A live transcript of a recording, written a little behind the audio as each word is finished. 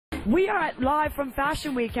We are live from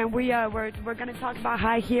Fashion Week, and we're going to talk about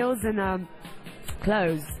high heels and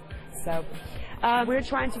clothes. So we're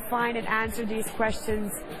trying to find and answer these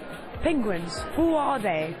questions. Penguins, who are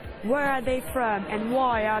they? Where are they from? And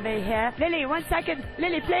why are they here? Lily, 1 second.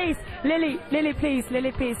 Lily, please. Lily, please.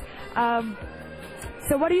 Lily, please.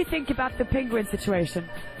 So what do you think about the penguin situation?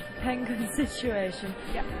 Penguin situation.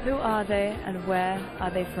 Yeah. Who are they and where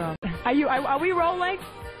are they from? Are we rolling?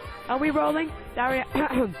 Are we rolling? Daria.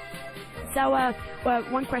 So,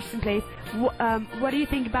 one question, please. What do you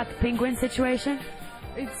think about the penguin situation?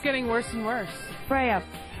 It's getting worse and worse. Freja,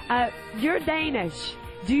 you're Danish.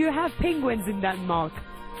 Do you have penguins in Denmark?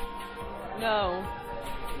 No.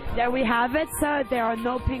 There we have it, so there are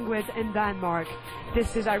no penguins in Denmark.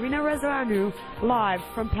 This is Irina Lazareanu, live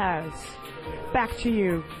from Paris. Back to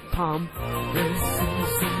you, Tom.